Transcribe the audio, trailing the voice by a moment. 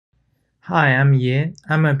Hi, I'm Yuan.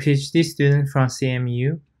 I'm a PhD student from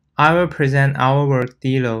CMU. I will present our work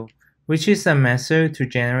DLow, which is a method to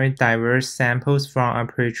generate diverse samples from a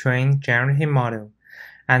pre-trained generative model,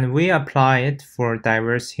 and we apply it for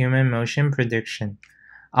diverse human motion prediction.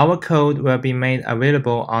 Our code will be made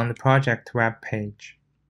available on the project webpage.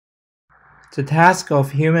 The task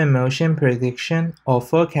of human motion prediction or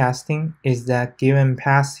forecasting is that given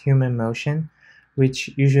past human motion, which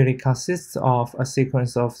usually consists of a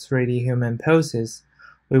sequence of 3D human poses,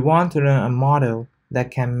 we want to learn a model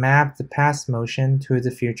that can map the past motion to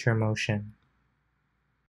the future motion.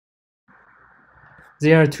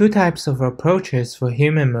 There are two types of approaches for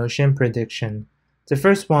human motion prediction. The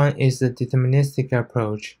first one is the deterministic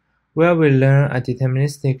approach, where we learn a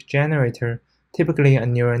deterministic generator, typically a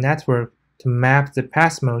neural network, to map the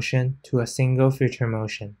past motion to a single future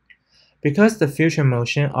motion. Because the future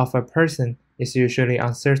motion of a person is usually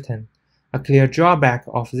uncertain, a clear drawback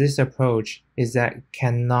of this approach is that it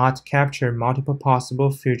cannot capture multiple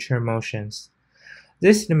possible future motions.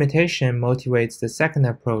 This limitation motivates the second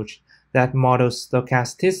approach that models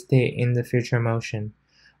stochasticity in the future motion,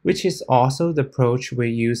 which is also the approach we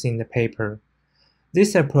use in the paper.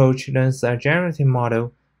 This approach learns a generative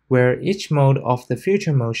model where each mode of the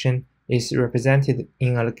future motion is represented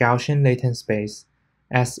in a Gaussian latent space,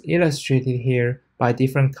 as illustrated here by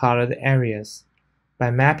different colored areas.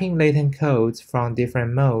 By mapping latent codes from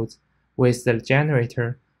different modes with the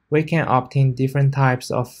generator, we can obtain different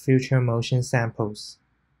types of future motion samples.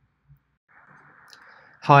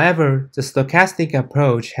 However, the stochastic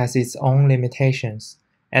approach has its own limitations.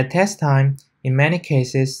 At test time, in many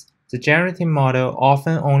cases, the generative model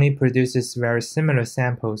often only produces very similar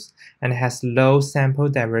samples and has low sample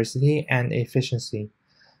diversity and efficiency.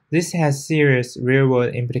 This has serious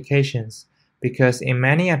real-world implications because in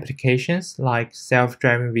many applications like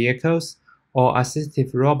self-driving vehicles or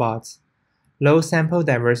assistive robots, low sample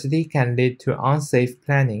diversity can lead to unsafe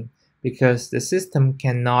planning because the system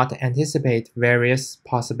cannot anticipate various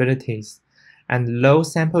possibilities, and low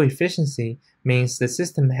sample efficiency means the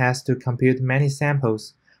system has to compute many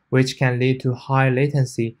samples, which can lead to high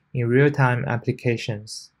latency in real-time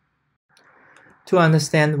applications. To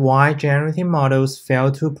understand why generative models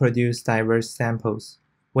fail to produce diverse samples,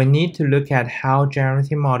 we need to look at how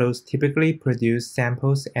generative models typically produce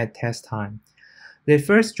samples at test time. They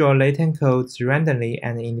first draw latent codes randomly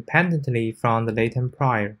and independently from the latent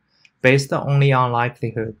prior, based only on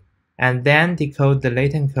likelihood, and then decode the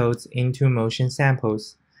latent codes into motion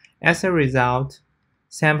samples. As a result,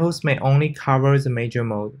 samples may only cover the major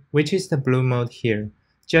mode, which is the blue mode here,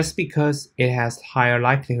 just because it has higher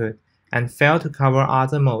likelihood, and fail to cover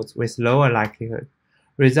other modes with lower likelihood,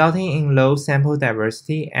 resulting in low sample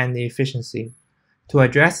diversity and efficiency. To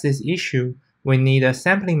address this issue, we need a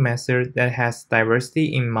sampling method that has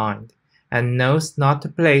diversity in mind, and knows not to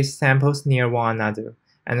place samples near one another,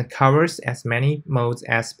 and covers as many modes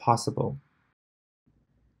as possible.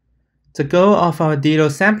 The goal of our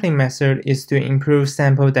DLow sampling method is to improve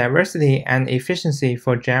sample diversity and efficiency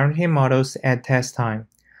for generative models at test time.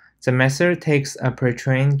 The method takes a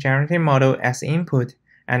pre-trained generative model as input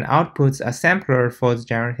and outputs a sampler for the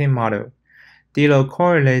generative model. DLow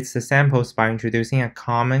correlates the samples by introducing a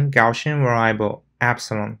common Gaussian variable,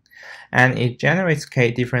 epsilon, and it generates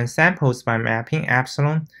k different samples by mapping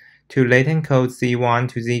epsilon to latent codes z1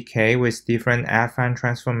 to zk with different affine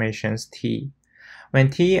transformations t. When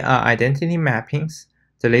t are identity mappings,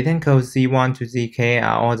 the latent codes z1 to zk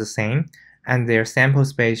are all the same, and their sample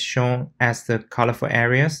space shown as the colorful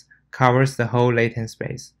areas covers the whole latent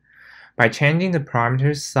space. By changing the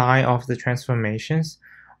parameter psi of the transformations,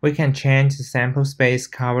 we can change the sample space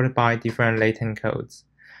covered by different latent codes.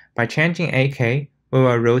 By changing ak, we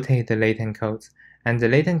will rotate the latent codes, and the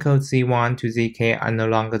latent codes z1 to zk are no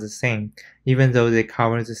longer the same, even though they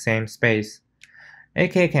cover the same space.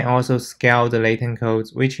 AK can also scale the latent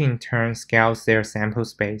codes, which in turn scales their sample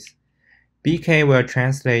space. BK will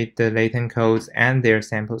translate the latent codes and their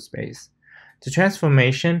sample space. The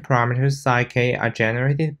transformation parameters psi-k are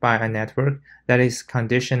generated by a network that is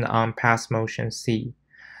conditioned on past motion C.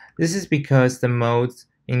 This is because the mode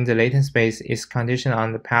in the latent space is conditioned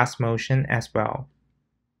on the past motion as well.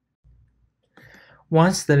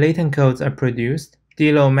 Once the latent codes are produced,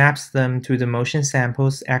 DLow maps them to the motion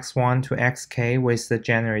samples x1 to xk with the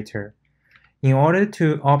generator. In order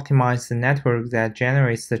to optimize the network that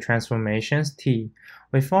generates the transformations t,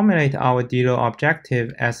 we formulate our DLow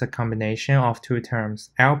objective as a combination of two terms,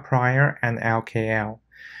 L prior and LKL,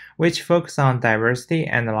 which focus on diversity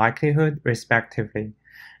and likelihood respectively,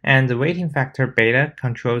 and the weighting factor beta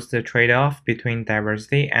controls the trade-off between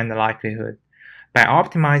diversity and likelihood. By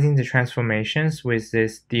optimizing the transformations with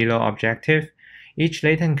this DLow objective, each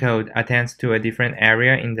latent code attends to a different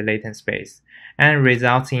area in the latent space and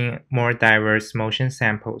results in more diverse motion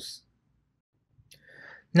samples.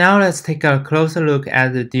 Now let's take a closer look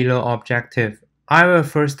at the DLow objective. I will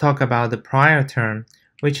first talk about the prior term,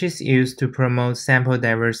 which is used to promote sample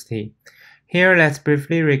diversity. Here, let's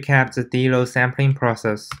briefly recap the DLow sampling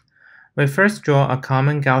process. We first draw a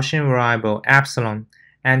common Gaussian variable, epsilon,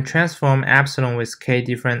 and transform epsilon with k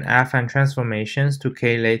different FN transformations to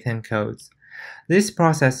k latent codes. This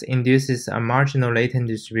process induces a marginal latent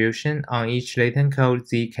distribution on each latent code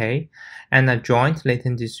zk and a joint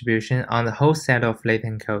latent distribution on the whole set of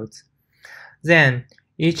latent codes. Then,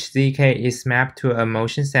 each zk is mapped to a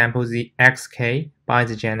motion sample xk by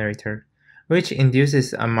the generator, which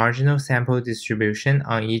induces a marginal sample distribution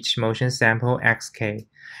on each motion sample xk,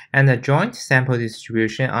 and a joint sample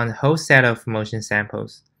distribution on the whole set of motion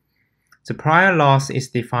samples. The prior loss is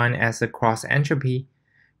defined as the cross-entropy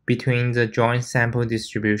between the joint sample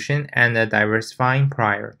distribution and the diversifying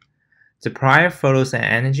prior. The prior follows an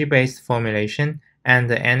energy-based formulation, and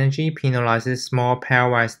the energy penalizes small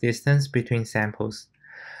pairwise distance between samples.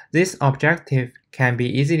 This objective can be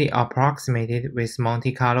easily approximated with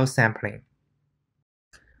Monte Carlo sampling.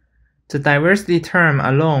 The diversity term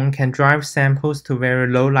alone can drive samples to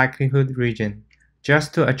very low likelihood region,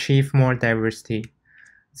 just to achieve more diversity.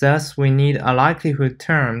 Thus, we need a likelihood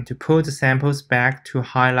term to pull the samples back to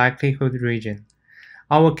high likelihood region.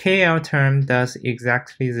 Our KL term does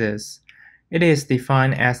exactly this. It is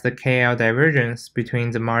defined as the KL divergence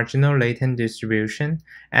between the marginal latent distribution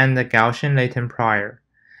and the Gaussian latent prior.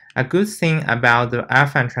 A good thing about the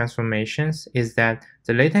FN transformations is that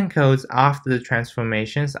the latent codes after the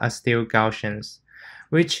transformations are still Gaussians,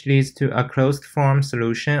 which leads to a closed-form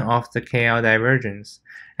solution of the KL divergence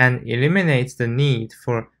and eliminates the need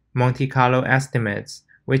for Monte Carlo estimates,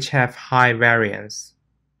 which have high variance.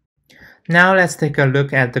 Now let's take a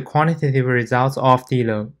look at the quantitative results of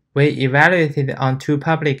DLow. We evaluated on two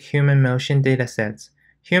public human motion datasets,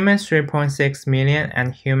 Human 3.6 million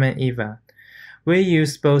and Human EVA. We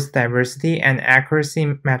use both diversity and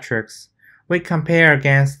accuracy metrics. We compare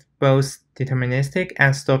against both deterministic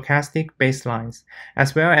and stochastic baselines,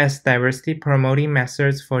 as well as diversity promoting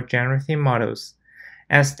methods for generative models.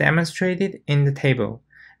 As demonstrated in the table,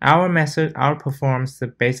 our method outperforms the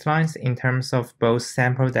baselines in terms of both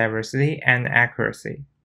sample diversity and accuracy.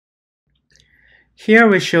 Here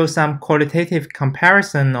we show some qualitative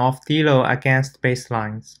comparison of DLow against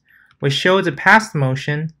baselines. We show the past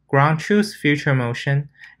motion, ground truth future motion,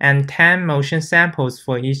 and 10 motion samples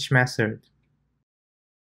for each method.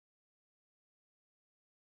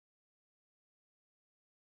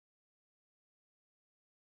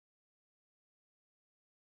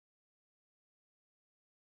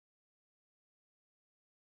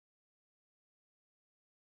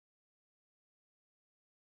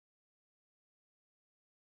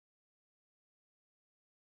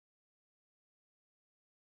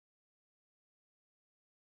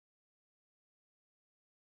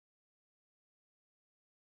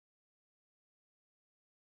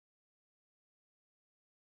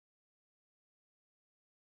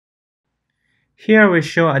 Here we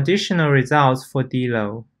show additional results for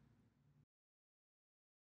DLow.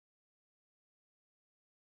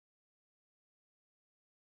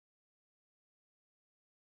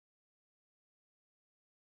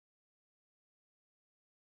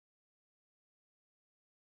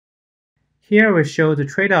 Here we show the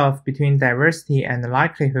trade-off between diversity and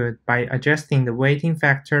likelihood by adjusting the weighting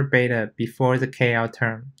factor beta before the KL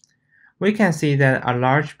term. We can see that a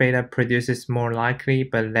large beta produces more likely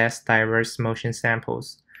but less diverse motion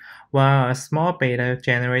samples, while a small beta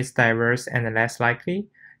generates diverse and less likely,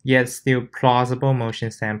 yet still plausible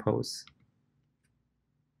motion samples.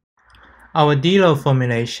 Our DLow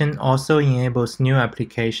formulation also enables new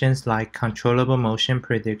applications like controllable motion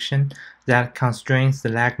prediction that constrains the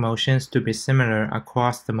lag motions to be similar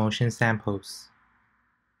across the motion samples.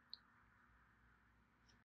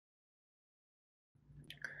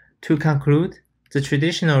 To conclude, the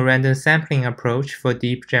traditional random sampling approach for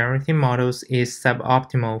deep generative models is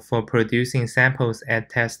suboptimal for producing samples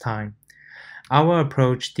at test time. Our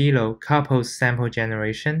approach DLow couples sample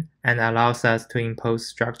generation and allows us to impose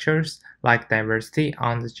structures like diversity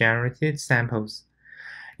on the generated samples.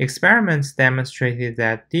 Experiments demonstrated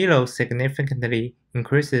that DLow significantly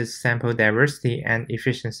increases sample diversity and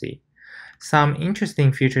efficiency. Some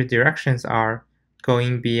interesting future directions are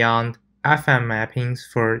going beyond FM mappings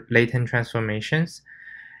for latent transformations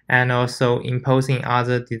and also imposing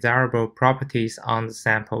other desirable properties on the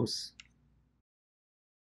samples.